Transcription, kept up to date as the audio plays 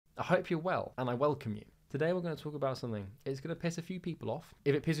I hope you're well, and I welcome you. Today we're going to talk about something. It's going to piss a few people off.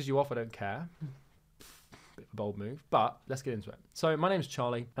 If it pisses you off, I don't care. Bit of a bold move, but let's get into it. So my name's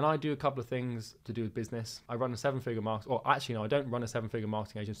Charlie, and I do a couple of things to do with business. I run a seven-figure marketing, or actually no, I don't run a seven-figure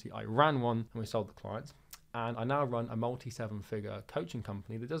marketing agency. I ran one, and we sold the clients. And I now run a multi-seven-figure coaching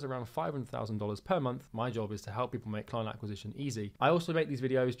company that does around $500,000 per month. My job is to help people make client acquisition easy. I also make these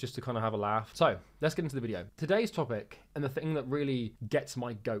videos just to kind of have a laugh. So let's get into the video. Today's topic, and the thing that really gets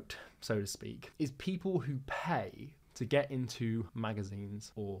my goat, so to speak, is people who pay to get into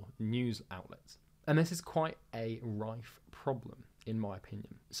magazines or news outlets. And this is quite a rife problem, in my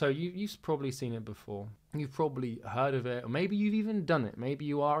opinion. So you've probably seen it before. You've probably heard of it, or maybe you've even done it. Maybe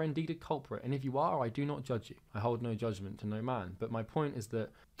you are indeed a culprit. And if you are, I do not judge you. I hold no judgment to no man. But my point is that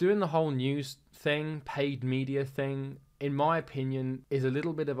doing the whole news thing, paid media thing, in my opinion, is a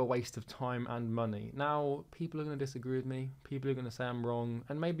little bit of a waste of time and money. Now, people are going to disagree with me. People are going to say I'm wrong.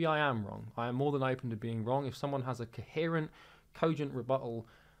 And maybe I am wrong. I am more than open to being wrong. If someone has a coherent, cogent rebuttal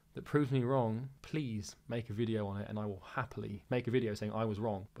that proves me wrong, please make a video on it, and I will happily make a video saying I was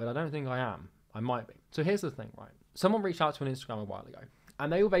wrong. But I don't think I am. I might be. So here's the thing, right? Someone reached out to an Instagram a while ago,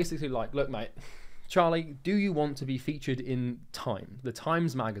 and they were basically like, look, mate, Charlie, do you want to be featured in Time, the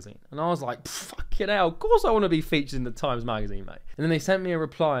Times magazine? And I was like, fucking hell, of course I want to be featured in the Times magazine, mate. And then they sent me a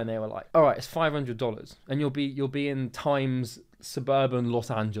reply, and they were like, all right, it's $500, and you'll be in Times suburban Los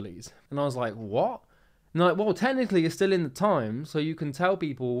Angeles. And I was like, what? And like, well, technically you're still in the Times, so you can tell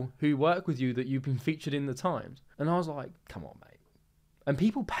people who work with you that you've been featured in the Times. And I was like, come on, mate. And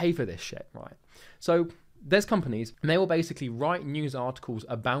people pay for this shit, right? So there's companies, and they will basically write news articles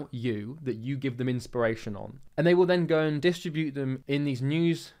about you that you give them inspiration on. And they will then go and distribute them in these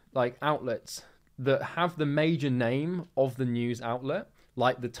news outlets that have the major name of the news outlet,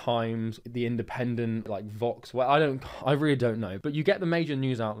 like the Times, the Independent, like Vox. Well, I really don't know, but you get the major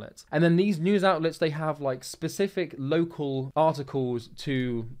news outlets. And then these news outlets, they have like specific local articles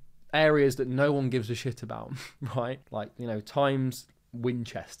to areas that no one gives a shit about, right? Like, you know, Times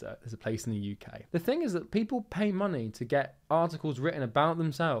Winchester is a place in the UK. The thing is that people pay money to get articles written about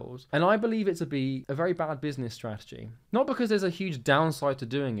themselves, and I believe it to be a very bad business strategy. Not because there's a huge downside to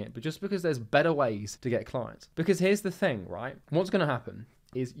doing it, but just because there's better ways to get clients. Because here's the thing, right? What's going to happen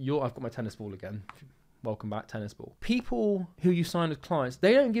is I've got my tennis ball again. Welcome back, tennis ball. People who you sign as clients,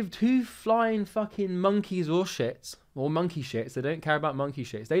 they don't give two flying fucking monkeys or shits, or monkey shits. They don't care about monkey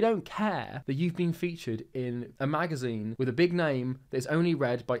shits. They don't care that you've been featured in a magazine with a big name that's only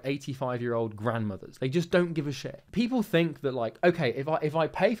read by 85-year-old grandmothers. They just don't give a shit. People think that, like, okay, if I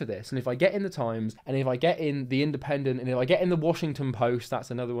pay for this, and if I get in the Times, and if I get in the Independent, and if I get in the Washington Post, that's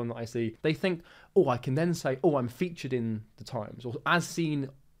another one that I see, they think, oh, I can then say, oh, I'm featured in the Times, or as seen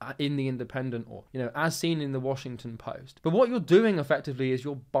in the Independent, or, you know, as seen in the Washington Post. But what you're doing effectively is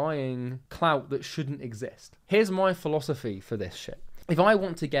you're buying clout that shouldn't exist. Here's my philosophy for this shit. If I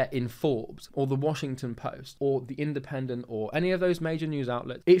want to get in Forbes or the Washington Post or the Independent or any of those major news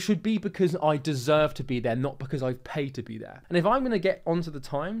outlets, it should be because I deserve to be there, not because I've paid to be there. And if I'm going to get onto the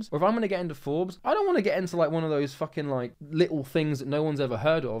Times, or if I'm going to get into Forbes, I don't want to get into like one of those fucking like little things that no one's ever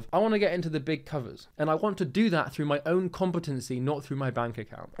heard of. I want to get into the big covers. And I want to do that through my own competency, not through my bank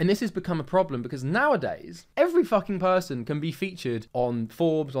account. And this has become a problem because nowadays, every fucking person can be featured on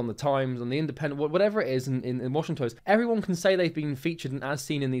Forbes, on the Times, on the Independent, whatever it is in Washington Post. Everyone can say they've been featured and as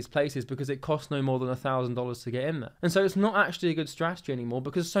seen in these places because it costs no more than $1,000 to get in there. And so it's not actually a good strategy anymore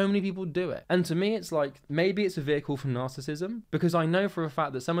because so many people do it. And to me, it's like, maybe it's a vehicle for narcissism, because I know for a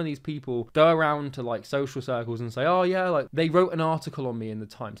fact that some of these people go around to like social circles and say, oh yeah, like they wrote an article on me in the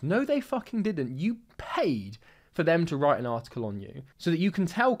Times. No, they fucking didn't. You paid for them to write an article on you so that you can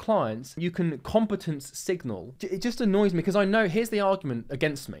tell clients, you can competence signal. It just annoys me because I know, here's the argument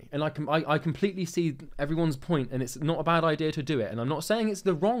against me, and I completely see everyone's point, and it's not a bad idea to do it, and I'm not saying it's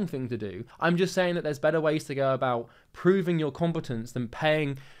the wrong thing to do. I'm just saying that there's better ways to go about proving your competence than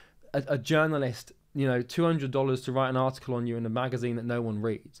paying a journalist, you know, $200 to write an article on you in a magazine that no one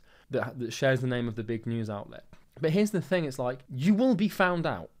reads, that shares the name of the big news outlet. But here's the thing, it's like, you will be found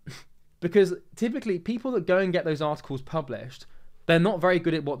out. Because typically people that go and get those articles published, they're not very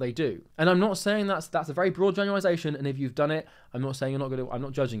good at what they do. And I'm not saying that's a very broad generalization, and if you've done it, I'm not saying you're not good at it, I'm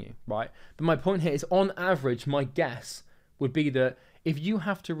not judging you, right? But my point here is, on average, my guess would be that if you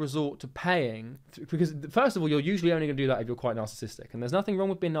have to resort to paying, because first of all, you're usually only going to do that if you're quite narcissistic. And there's nothing wrong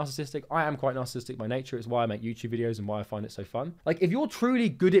with being narcissistic. I am quite narcissistic by nature. It's why I make YouTube videos and why I find it so fun. Like, if you're truly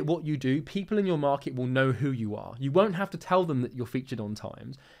good at what you do, people in your market will know who you are. You won't have to tell them that you're featured on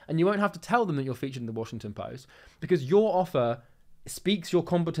Times, and you won't have to tell them that you're featured in the Washington Post, because your offer speaks your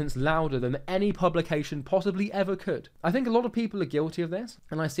competence louder than any publication possibly ever could. I think a lot of people are guilty of this,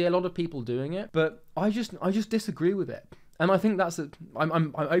 and I see a lot of people doing it, but I just disagree with it. And I think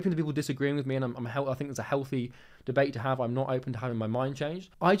I'm open to people disagreeing with me, and I think it's a healthy debate to have. I'm not open to having my mind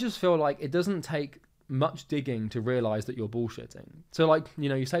changed. I just feel like it doesn't take much digging to realize that you're bullshitting. So like, you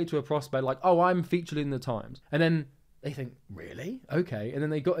know, you say to a prospect like, oh, I'm featured in the Times, and then they think, really? Okay. And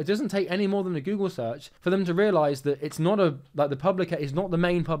then it doesn't take any more than a Google search for them to realize that it's not it's not the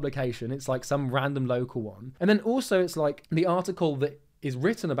main publication. It's like some random local one. And then also it's like the article that is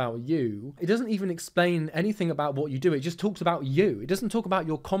written about you, it doesn't even explain anything about what you do. It just talks about you. It doesn't talk about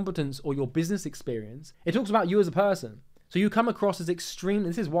your competence or your business experience. It talks about you as a person. So you come across as extreme.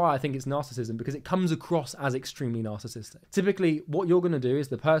 This is why I think it's narcissism, because it comes across as extremely narcissistic. Typically, what you're going to do is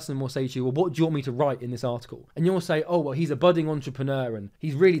the person will say to you, well, what do you want me to write in this article? And you'll say, oh, well, he's a budding entrepreneur and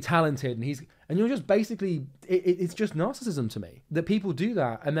he's really talented and you're just basically, it's just narcissism to me that people do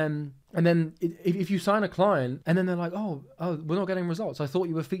that. And then if you sign a client and then they're like, oh, we're not getting results. I thought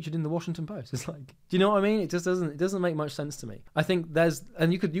you were featured in the Washington Post. It's like, do you know what I mean? It doesn't make much sense to me. I think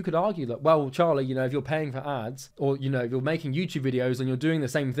and you could argue that, well, Charlie, you know, if you're paying for ads or, you know, if you're making YouTube videos and you're doing the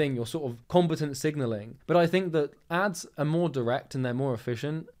same thing, you're sort of competent signaling. But I think that ads are more direct and they're more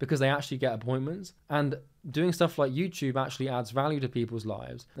efficient because they actually get appointments, and doing stuff like YouTube actually adds value to people's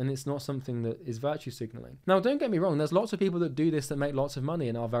lives, and it's not something that is virtue signaling. Now, don't get me wrong, there's lots of people that do this that make lots of money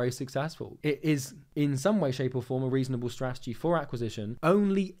and are very successful. It is in some way, shape or form a reasonable strategy for acquisition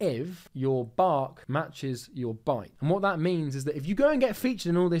only if your bark matches your bite. And what that means is that if you go and get featured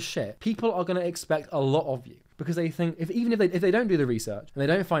in all this shit, people are going to expect a lot of you, because they think even if they don't do the research and they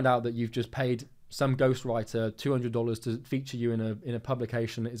don't find out that you've just paid some ghostwriter $200 to feature you in a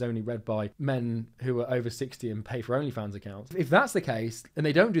publication that is only read by men who are over 60 and pay for OnlyFans accounts. If that's the case and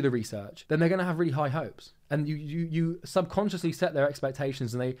they don't do the research, then they're going to have really high hopes. And you subconsciously set their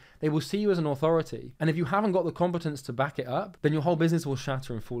expectations, and they will see you as an authority. And if you haven't got the competence to back it up, then your whole business will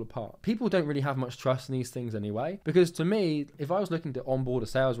shatter and fall apart. People don't really have much trust in these things anyway, because to me, if I was looking to onboard a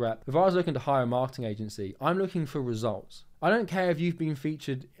sales rep, if I was looking to hire a marketing agency, I'm looking for results. I don't care if you've been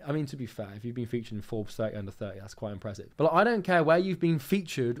featured. I mean, to be fair, if you've been featured in Forbes 30 under 30, that's quite impressive. But I don't care where you've been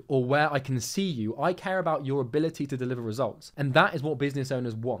featured or where I can see you. I care about your ability to deliver results. And that is what business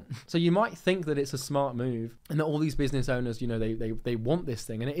owners want. So you might think that it's a smart move and that all these business owners, you know, they want this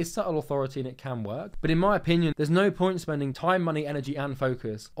thing, and it is subtle authority and it can work. But in my opinion, there's no point spending time, money, energy, and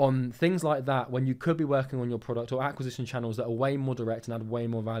focus on things like that when you could be working on your product or acquisition channels that are way more direct and add way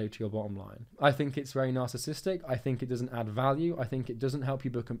more value to your bottom line. I think it's very narcissistic. I think it doesn't add value. I think it doesn't help you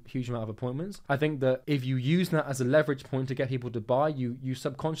book a huge amount of appointments. I think that if you use that as a leverage point to get people to buy, you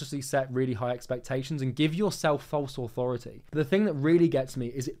subconsciously set really high expectations and give yourself false authority. The thing that really gets me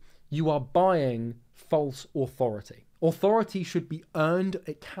is you are buying false authority. Authority should be earned.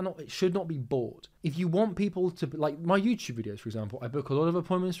 It should not be bought. If you want people to, like my YouTube videos, for example, I book a lot of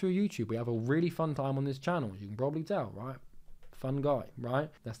appointments through YouTube. We have a really fun time on this channel. You can probably tell, right? Fun guy, right?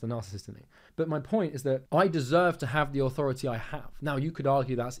 That's the narcissist in me. But my point is that I deserve to have the authority I have. Now, you could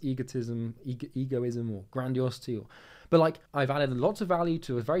argue that's egotism or grandiosity, but like I've added lots of value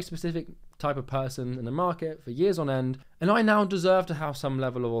to a very specific type of person in the market for years on end, and I now deserve to have some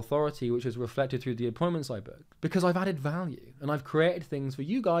level of authority, which is reflected through the appointments I book, because I've added value and I've created things for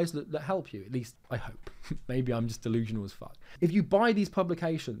you guys that help you. At least I hope. Maybe I'm just delusional as fuck. If you buy these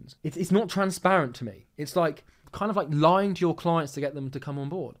publications, it's not transparent to me. It's like kind of like lying to your clients to get them to come on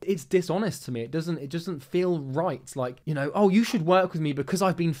board. It's dishonest to me. It doesn't feel right. It's like, you know, oh, you should work with me because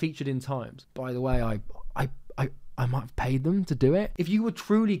I've been featured in Times. By the way, I might have paid them to do it. If you were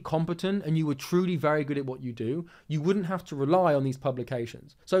truly competent and you were truly very good at what you do, you wouldn't have to rely on these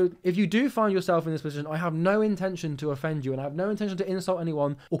publications. So if you do find yourself in this position, I have no intention to offend you and I have no intention to insult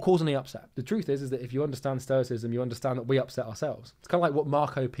anyone or cause any upset. The truth is that if you understand stoicism, you understand that we upset ourselves. It's kind of like what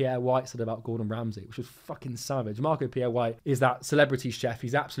Marco Pierre White said about Gordon Ramsay, which was fucking savage. Marco Pierre White is that celebrity chef.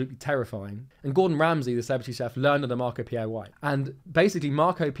 He's absolutely terrifying. And Gordon Ramsay, the celebrity chef, learned under Marco Pierre White. And basically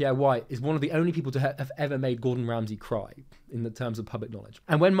Marco Pierre White is one of the only people to have ever made Gordon Ramsay cry in the terms of public knowledge.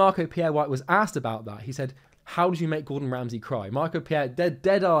 And when Marco Pierre White was asked about that, he said, how did you make Gordon Ramsay cry? Marco Pierre,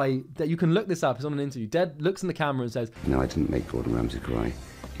 dead eye, you can look this up, it's on an interview, looks in the camera and says, no, I didn't make Gordon Ramsay cry.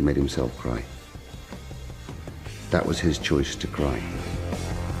 He made himself cry. That was his choice to cry.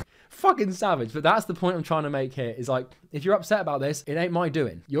 Fucking savage. But that's the point I'm trying to make here, is like, if you're upset about this, it ain't my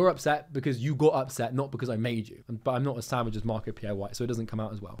doing. You're upset because you got upset, not because I made you. But I'm not as savage as Marco Pierre White, so it doesn't come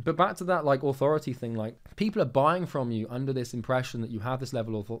out as well. But back to that like authority thing, like people are buying from you under this impression that you have this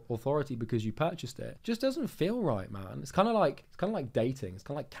level of authority because you purchased it. Just doesn't feel right, man. It's kind of like dating. It's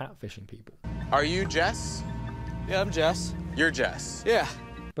kind of like catfishing people. Are you Jess? Yeah, I'm Jess. You're Jess. Yeah.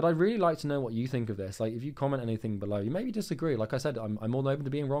 But I'd really like to know what you think of this. Like, if you comment anything below, you maybe disagree. Like I said, I'm more than open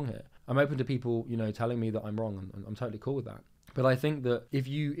to being wrong here. I'm open to people, you know, telling me that I'm wrong, and I'm totally cool with that. But I think that if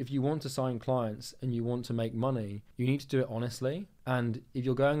you want to sign clients and you want to make money, you need to do it honestly. And if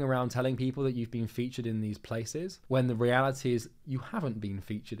you're going around telling people that you've been featured in these places, when the reality is you haven't been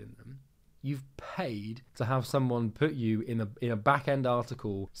featured in them, you've paid to have someone put you in a back-end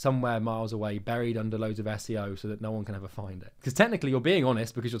article somewhere miles away, buried under loads of SEO so that no one can ever find it. Because technically you're being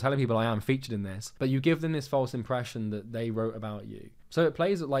honest because you're telling people I am featured in this, but you give them this false impression that they wrote about you. So it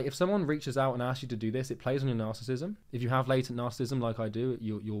plays, like, if someone reaches out and asks you to do this, it plays on your narcissism. If you have latent narcissism like I do,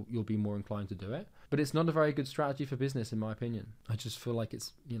 you'll be more inclined to do it. But it's not a very good strategy for business, in my opinion. I just feel like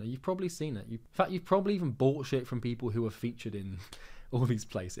it's, you know, you've probably seen it. In fact, you've probably even bought shit from people who are featured in all these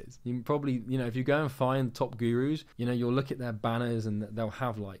places. You probably, you know, if you go and find top gurus, you know, you'll look at their banners and they'll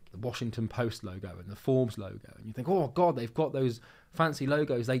have like the Washington Post logo and the Forbes logo, and you think, oh God, they've got those fancy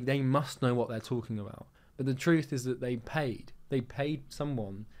logos. They must know what they're talking about. But the truth is that they paid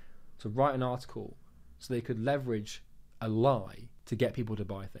someone to write an article so they could leverage a lie to get people to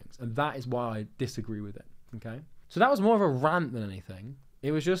buy things. And that is why I disagree with it. Okay. So that was more of a rant than anything.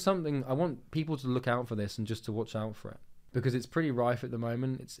 It was just something, I want people to look out for this and just to watch out for it, because it's pretty rife at the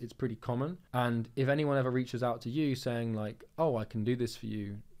moment. It's pretty common. And if anyone ever reaches out to you saying like, oh, I can do this for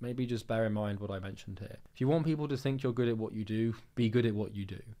you, maybe just bear in mind what I mentioned here. If you want people to think you're good at what you do, be good at what you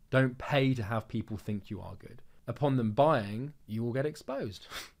do. Don't pay to have people think you are good. Upon them buying, you will get exposed.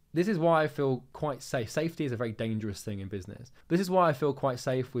 This is why I feel quite safe. Safety is a very dangerous thing in business. This is why I feel quite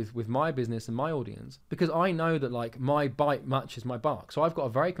safe with my business and my audience, because I know that like my bite matches my bark. So I've got a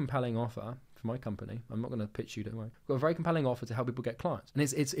very compelling offer for my company. I'm not going to pitch you, don't worry. I've got a very compelling offer to help people get clients. And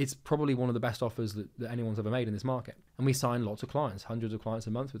it's probably one of the best offers that anyone's ever made in this market. And we sign lots of clients, hundreds of clients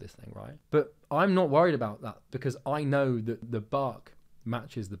a month with this thing, right? But I'm not worried about that because I know that the bark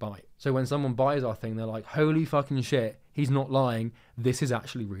matches the bite. So when someone buys our thing, they're like, holy fucking shit, he's not lying. This is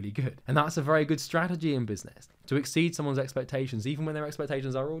actually really good. And that's a very good strategy in business, to exceed someone's expectations, even when their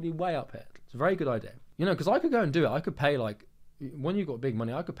expectations are already way up here. It's a very good idea. You know, because I could go and do it. I could pay like, when you've got big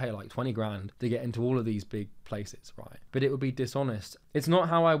money, I could pay like 20 grand to get into all of these big places, right? But it would be dishonest. It's not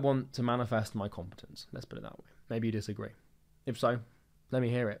how I want to manifest my competence. Let's put it that way. Maybe you disagree. If so, let me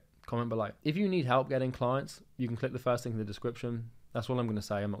hear it. Comment below. If you need help getting clients, you can click the first link in the description. That's all I'm going to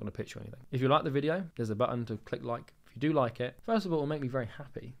say. I'm not going to pitch you anything. If you like the video, there's a button to click like. If you do like it, first of all, it will make me very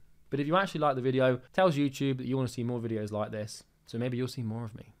happy. But if you actually like the video, it tells YouTube that you want to see more videos like this. So maybe you'll see more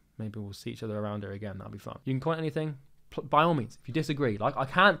of me. Maybe we'll see each other around here again. That'll be fun. You can comment anything. By all means, if you disagree, like I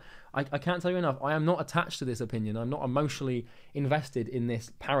can't tell you enough. I am not attached to this opinion. I'm not emotionally invested in this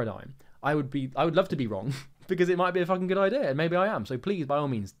paradigm. I would love to be wrong because it might be a fucking good idea, and maybe I am. So please, by all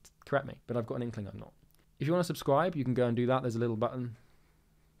means, correct me. But I've got an inkling I'm not. If you want to subscribe, you can go and do that. There's a little button.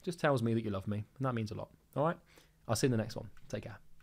 Just tells me that you love me, and that means a lot. All right? I'll see you in the next one. Take care.